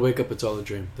 She's gonna wake up. It's all a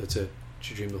dream. That's it.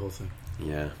 She dreamed the whole thing.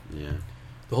 Yeah.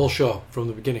 The whole show, from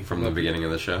the beginning. From the beginning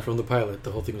of the show? From the pilot,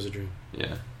 the whole thing was a dream.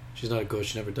 Yeah. She's not a ghost,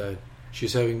 she never died.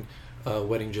 She's having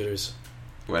wedding jitters.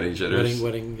 Wedding jitters?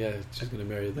 Wedding, yeah. She's going to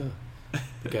marry the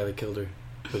guy that killed her.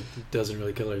 But it doesn't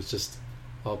really kill her, it's just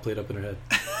all played up in her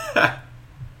head.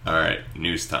 Alright,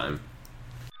 news time.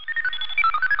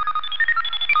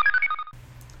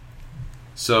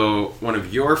 So, one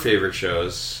of your favorite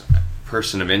shows,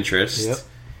 Person of Interest, is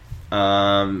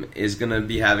going to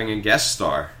be having a guest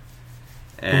star.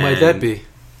 And who might that be?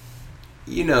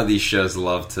 These shows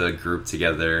love to group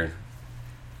together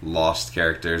lost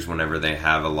characters whenever they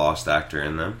have a lost actor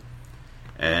in them.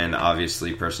 And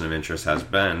obviously Person of Interest has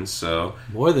Ben, so...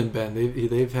 More than Ben.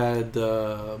 They've had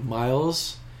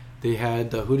Miles. They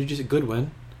had, who did you say? Goodwin.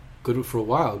 Goodwin for a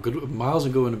while. Miles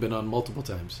and Goodwin have been on multiple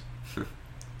times.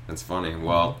 That's funny.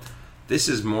 Well, this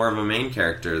is more of a main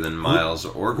character than Miles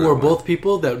or Goodwin. Who are both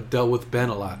people that dealt with Ben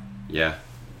a lot. Yeah.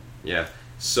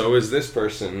 So is this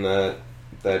person that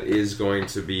is going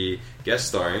to be guest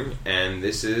starring, and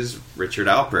this is Richard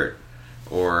Alpert,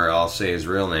 or I'll say his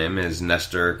real name is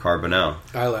Nestor Carbonell.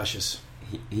 Eyelashes.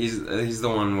 He's the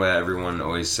one where everyone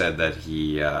always said that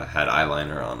he had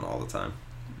eyeliner on all the time.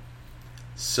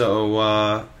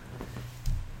 So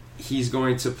he's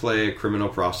going to play a criminal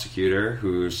prosecutor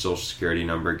whose social security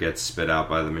number gets spit out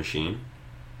by the machine.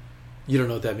 You don't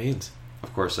know what that means?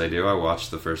 Of course I do. I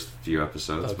watched the first few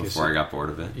episodes before I got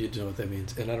bored of it. You don't know what that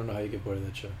means. And I don't know how you get bored of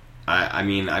that show. I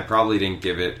mean, I probably didn't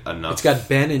give it enough. It's got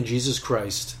Ben and Jesus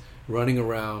Christ running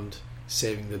around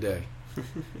saving the day.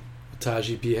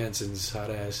 Taji P. Henson's hot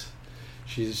ass.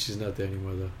 She's not there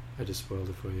anymore, though. I just spoiled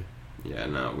it for you. Yeah,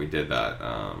 no, we did that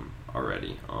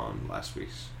already on last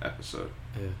week's episode.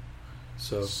 Yeah.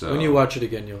 So when you watch it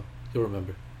again, you'll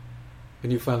remember. When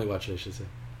you finally watch it, I should say.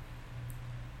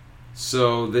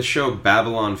 So this show,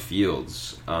 Babylon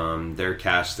Fields, they're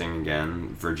casting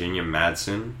again Virginia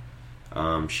Madsen.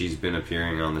 She's been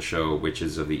appearing on the show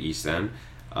Witches of the East End.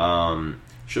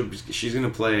 She's going to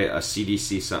play a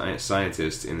CDC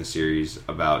scientist in the series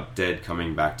about dead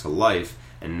coming back to life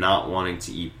and not wanting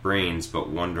to eat brains but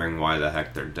wondering why the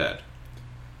heck they're dead.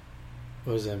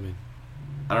 What does that mean?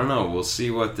 I don't know. We'll see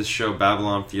what this show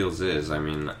Babylon Fields is. I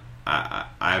mean, I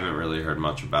haven't really heard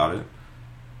much about it,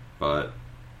 but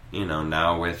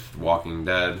now with Walking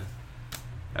Dead,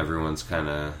 everyone's kind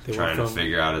of trying to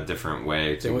figure out a different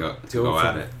way to go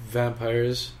at it.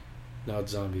 Vampires, now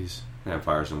it's zombies.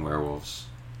 Vampires and werewolves.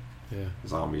 Yeah.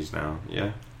 Zombies now,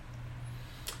 yeah.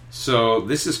 So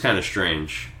this is kind of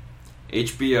strange.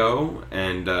 HBO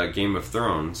and Game of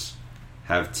Thrones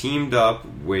have teamed up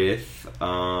with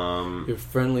your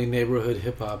friendly neighborhood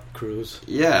hip hop crews.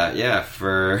 Yeah,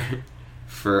 for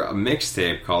a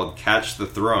mixtape called Catch the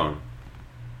Throne.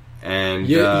 And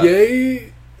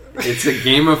yay! It's a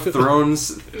Game of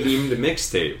Thrones themed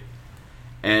mixtape.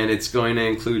 And it's going to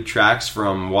include tracks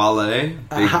from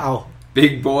Wale,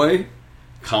 Big Boy,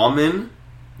 Common,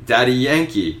 Daddy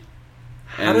Yankee,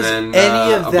 and then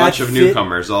a bunch of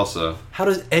newcomers also. How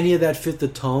does any of that fit the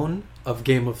tone of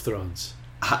Game of Thrones?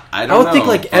 I don't know. I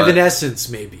would think Evanescence,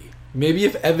 maybe. Maybe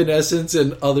if Evanescence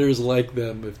and others like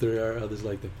them, if there are others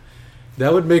like them,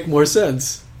 that would make more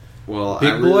sense. Well,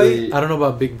 Big Boy? I don't know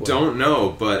about Big Boy. Don't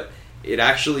know, but it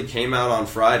actually came out on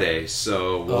Friday,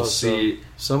 so we'll see. So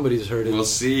somebody's heard it. We'll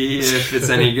see if it's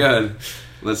any good.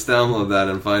 Let's download that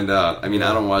and find out. I mean,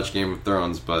 I don't watch Game of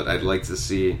Thrones, but I'd like to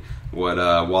see what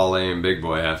Wale and Big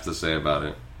Boy have to say about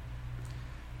it.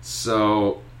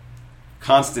 So,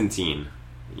 Constantine,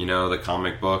 the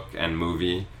comic book and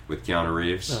movie with Keanu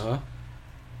Reeves. Uh-huh.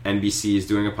 NBC is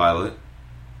doing a pilot.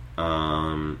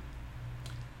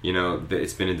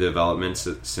 It's been in development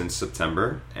since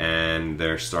September, and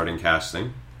they're starting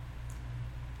casting.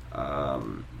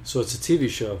 So it's a TV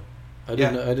show. I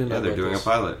didn't know. Yeah, they're doing a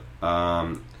pilot.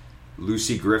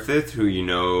 Lucy Griffith, who you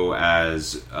know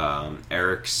as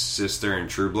Eric's sister in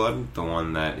True Blood, the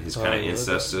one that his kind of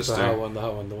incest sister. The hot one,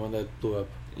 the one that blew up.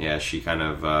 Yeah, she kind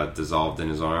of dissolved in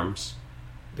his arms.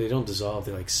 They don't dissolve;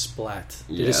 they splat.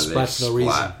 They Yeah, just splat for no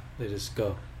reason. They just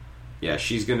go. Yeah,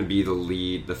 she's going to be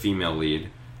the female lead,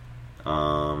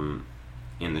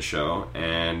 in the show,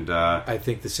 and I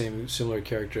think the similar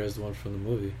character as the one from the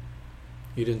movie.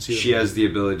 You didn't see. She has the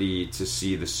ability to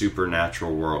see the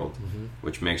supernatural world,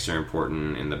 which makes her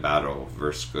important in the battle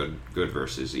versus good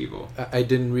versus evil. I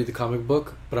didn't read the comic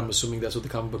book, but I'm assuming that's what the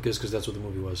comic book is because that's what the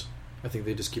movie was. I think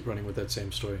they just keep running with that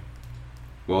same story.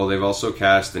 Well, they've also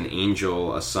cast an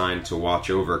angel assigned to watch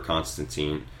over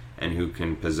Constantine and who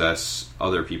can possess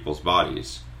other people's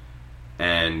bodies,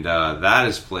 and that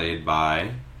is played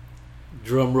by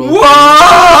drum roll.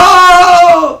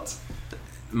 What?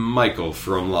 Michael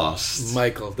from Lost.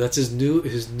 Michael. That's his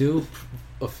new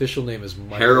official name is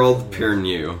Michael. Harold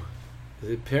Perrineau. Is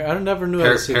it I never knew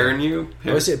how to say Perrineau? I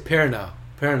always say Perrineau.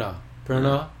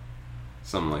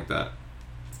 Something like that.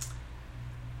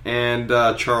 And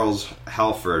Charles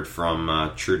Halford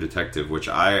from True Detective, which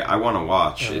I want to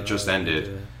watch. It just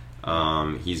ended.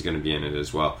 Yeah. He's going to be in it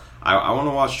as well. I want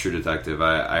to watch True Detective.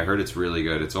 I heard it's really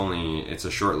good. It's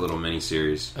a short little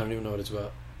miniseries. I don't even know what it's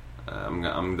about.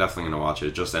 I'm definitely going to watch it.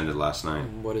 It just ended last night.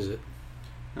 What is it?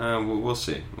 We'll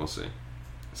see. We'll see.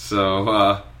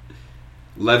 So,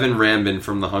 Levin Rambin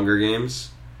from The Hunger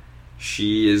Games,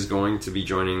 she is going to be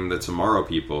joining the Tomorrow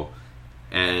People,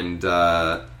 and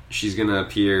she's going to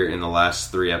appear in the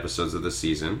last 3 episodes of the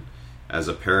season as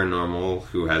a paranormal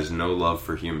who has no love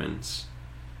for humans,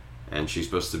 and she's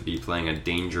supposed to be playing a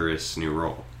dangerous new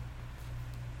role.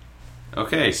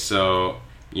 Okay, so,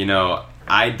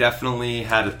 I definitely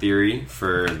had a theory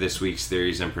for this week's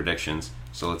theories and predictions,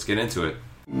 so let's get into it.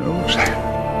 Who knows?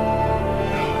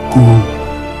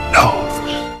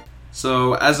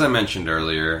 So, as I mentioned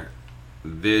earlier,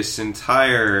 this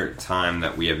entire time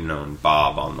that we have known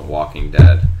Bob on The Walking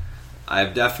Dead,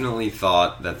 I've definitely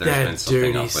thought that there's been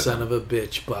something up with him. That dirty son of a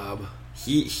bitch, Bob.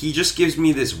 He just gives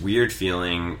me this weird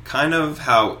feeling, kind of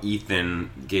how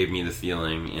Ethan gave me the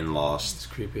feeling in Lost. It's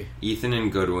creepy. Ethan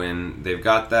and Goodwin, they've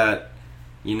got that,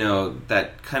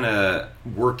 that kind of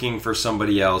working for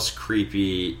somebody else,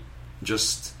 creepy,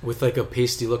 just... with like a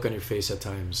pasty look on your face at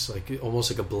times, like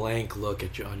almost like a blank look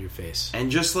on your face.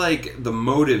 And just like the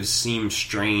motives seem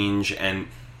strange and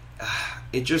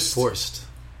it just... Forced.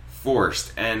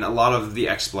 And a lot of the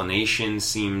explanation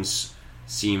seems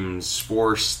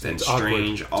forced and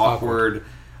strange, awkward.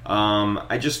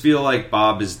 I just feel like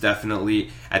Bob is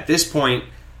definitely, at this point,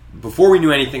 before we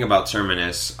knew anything about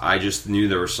Terminus, I just knew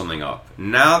there was something up.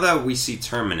 Now that we see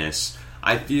Terminus,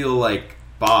 I feel like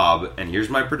Bob, and here's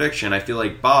my prediction, I feel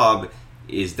like Bob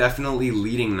is definitely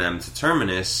leading them to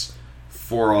Terminus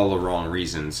for all the wrong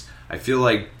reasons. I feel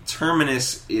like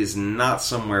Terminus is not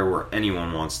somewhere where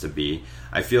anyone wants to be.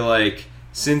 I feel like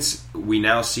since we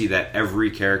now see that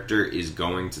every character is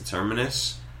going to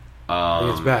Terminus,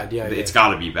 it's bad. Yeah, it's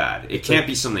got to be bad. It can't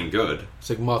be something good. It's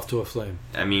like moth to a flame.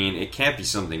 I mean, it can't be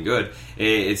something good.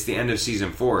 It's the end of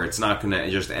season 4. It's not going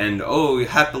to just end. Oh,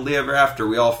 happily ever after.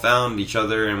 We all found each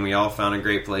other and we all found a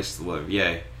great place to live.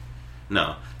 Yay!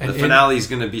 No, the finale is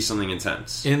going to be something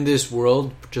intense. In this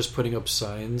world, just putting up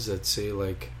signs that say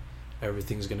like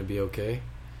everything's going to be okay.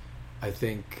 I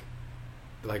think.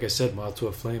 Like I said, moth to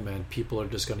a flame, man. People are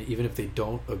just going to, even if they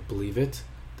don't believe it,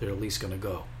 they're at least going to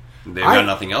go. They've got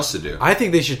nothing else to do. I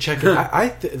think they should check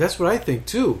it. That's what I think,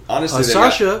 too. Honestly,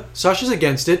 Sasha's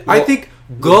against it. Well, I think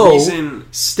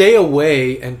stay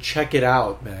away and check it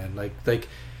out, man. Like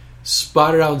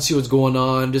spot it out and see what's going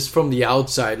on just from the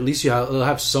outside. At least you'll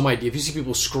have some idea. If you see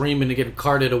people screaming and getting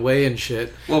carted away and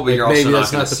shit, well, but you're also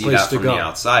not going to see that from the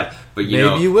outside. But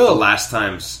you will. The last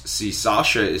time,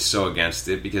 Sasha is so against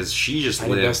it because she just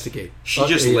lived. Investigate. She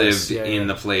just lived in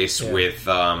the place with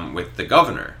the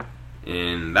governor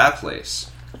in that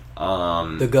place.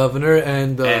 The governor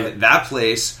and that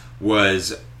place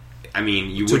was I mean,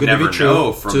 you would never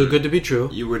know from... Too good to be true.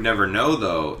 You would never know,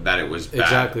 though, that it was bad.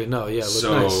 Exactly. No, yeah, it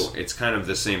looked nice. So it's kind of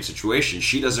the same situation.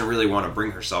 She doesn't really want to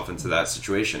bring herself into that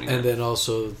situation again. And then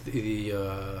also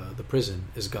the prison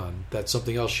is gone. That's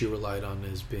something else she relied on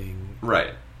as being...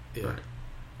 Right. Yeah, right.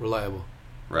 Reliable.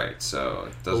 Right, so...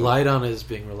 Relied on as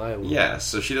being reliable. Yeah,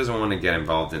 so she doesn't want to get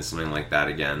involved in something like that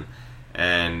again.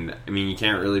 And, I mean, you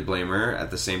can't really blame her.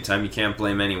 At the same time, you can't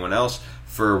blame anyone else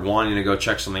for wanting to go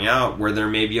check something out where there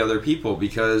may be other people,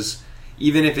 because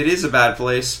even if it is a bad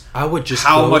place, I would just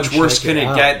how much worse can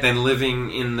it get than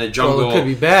living in the jungle, it could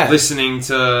be bad. Listening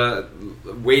to,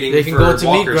 waiting they can for go to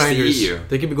walkers meat grinders. to eat you.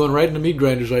 They could be going right into meat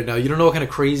grinders right now. You don't know what kind of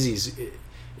crazies.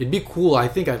 It'd be cool. I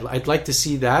think I'd like to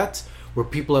see that, where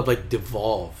people have like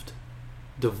devolved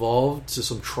to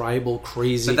some tribal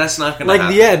crazy. But that's not going to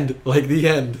happen. Like the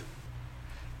end.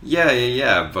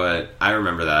 Yeah, but I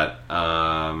remember that.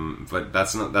 But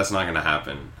that's not going to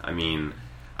happen. I mean,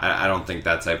 I don't think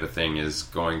that type of thing is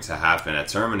going to happen at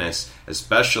Terminus,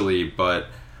 especially. But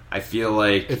I feel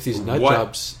like if these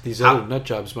other nut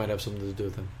jobs might have something to do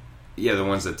with them. Yeah, the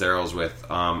ones that Daryl's with.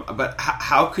 But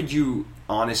how could you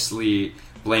honestly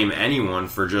blame anyone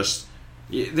for just?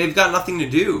 They've got nothing to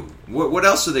do. What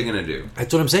else are they going to do?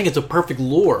 That's what I'm saying. It's a perfect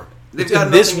lure. They've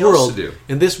got nothing else to do.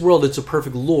 In this world, it's a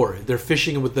perfect lure. They're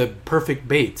fishing with the perfect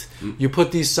bait. You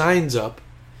put these signs up,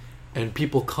 and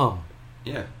people come.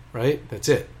 Yeah. Right? That's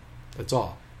it. That's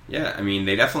all. Yeah, I mean,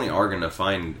 they definitely are going to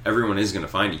find... Everyone is going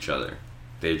to find each other.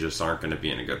 They just aren't going to be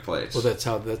in a good place. Well,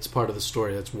 that's part of the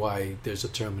story. That's why there's a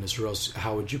terminus, or else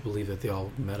how would you believe that they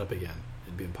all met up again?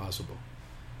 It'd be impossible.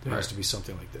 There has to be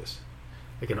something like this.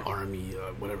 Like an army,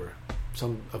 whatever.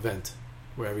 Some event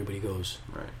where everybody goes.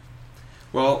 Right.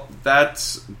 Well,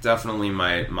 that's definitely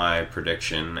my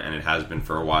prediction, and it has been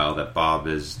for a while, that Bob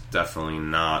is definitely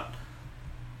not,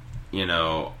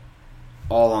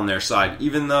 all on their side.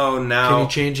 Even though now... Can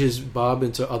he change his Bob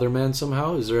into other man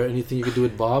somehow? Is there anything you could do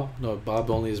with Bob? No, Bob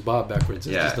only is Bob backwards.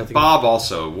 Yeah, Bob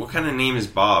also. What kind of name is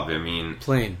Bob? I mean...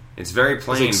 Plain. It's very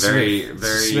plain, like very, Smith.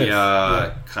 very, Smith.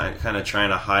 kind of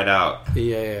trying to hide out.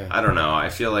 Yeah. I don't know. I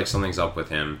feel like something's up with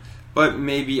him. But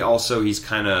maybe also he's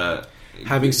kind of...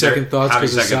 Having second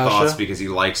thoughts because he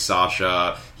likes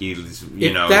Sasha. He's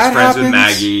friends with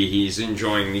Maggie. He's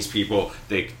enjoying these people.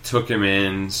 They took him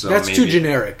in. So that's too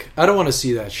generic. I don't want to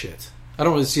see that shit. I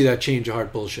don't want to see that change of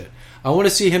heart bullshit. I want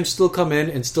to see him still come in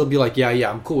and still be like, yeah,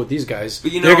 I'm cool with these guys.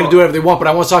 But they're going to do whatever they want, but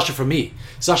I want Sasha for me.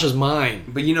 Sasha's mine.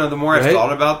 But the more I've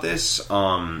thought about this,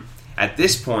 at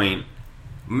this point,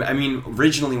 I mean,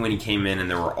 originally when he came in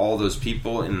and there were all those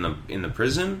people in the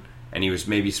prison, and he was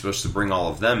maybe supposed to bring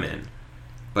all of them in.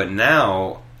 But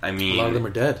now, I mean... A lot of them are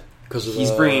dead.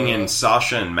 He's bringing in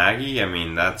Sasha and Maggie. I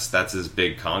mean, that's his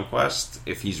big conquest.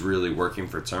 If he's really working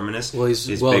for Terminus,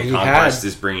 his big conquest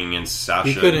is bringing in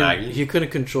Sasha and Maggie. He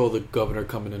couldn't control the governor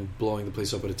coming and blowing the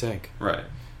place up with a tank. Right.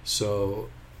 So,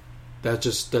 that's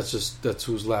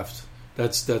who's left.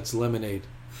 That's lemonade.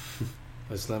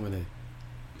 That's lemonade.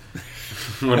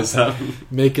 What is that?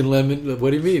 Making lemon... What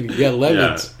do you mean? Yeah,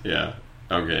 lemons. Yeah.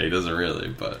 Okay, he doesn't really,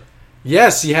 but...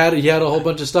 Yes, he had a whole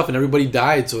bunch of stuff, and everybody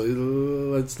died. So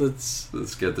let's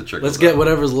get the trickle. Let's get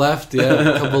whatever's left. Yeah,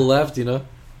 a couple left.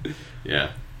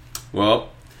 Yeah. Well,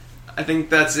 I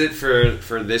think that's it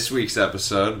for this week's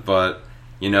episode. But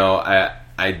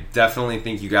I definitely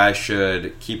think you guys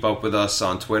should keep up with us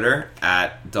on Twitter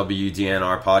at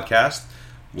WDNR Podcast.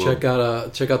 Check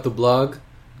out the blog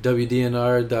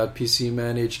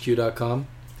WDNR.PCManHQ.com.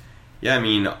 Yeah, I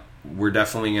mean, we're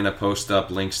definitely going to post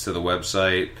up links to the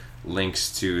website,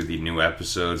 links to the new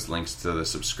episodes, links to the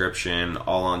subscription,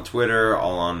 all on Twitter,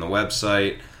 all on the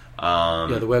website.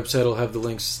 The website will have the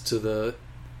links to the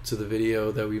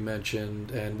video that we mentioned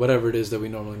and whatever it is that we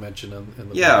normally mention in the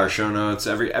blog. Our show notes,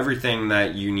 everything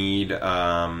that you need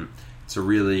to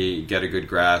really get a good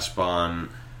grasp on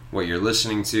what you're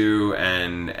listening to,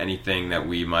 and anything that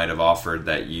we might have offered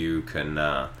that you can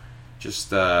have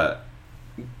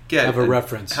a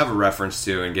reference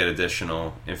to and get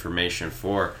additional information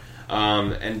for.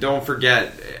 And don't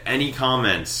forget, any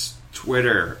comments,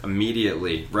 Twitter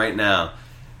immediately, right now,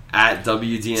 at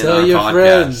WDNR Tell your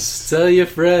Podcast. Tell your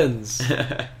friends.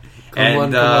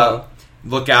 Come on.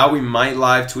 Look out, we might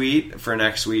live tweet for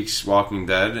next week's Walking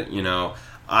Dead.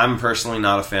 I'm personally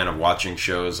not a fan of watching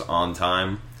shows on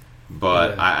time,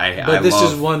 but this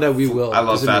is one that we will. I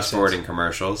love fast forwarding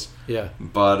commercials. Yeah,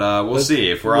 but we'll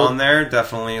see if we're on there.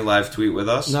 Definitely live tweet with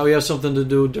us. Now we have something to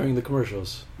do during the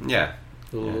commercials. Yeah,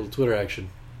 a little Twitter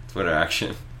action.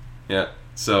 Yeah.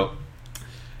 So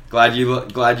glad you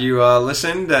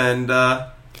listened, and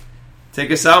take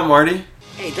us out, Marty.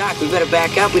 Hey Doc, we better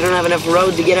back up. We don't have enough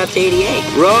road to get up to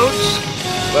 88. Roads?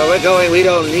 Where we're going, we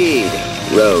don't need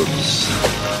roads.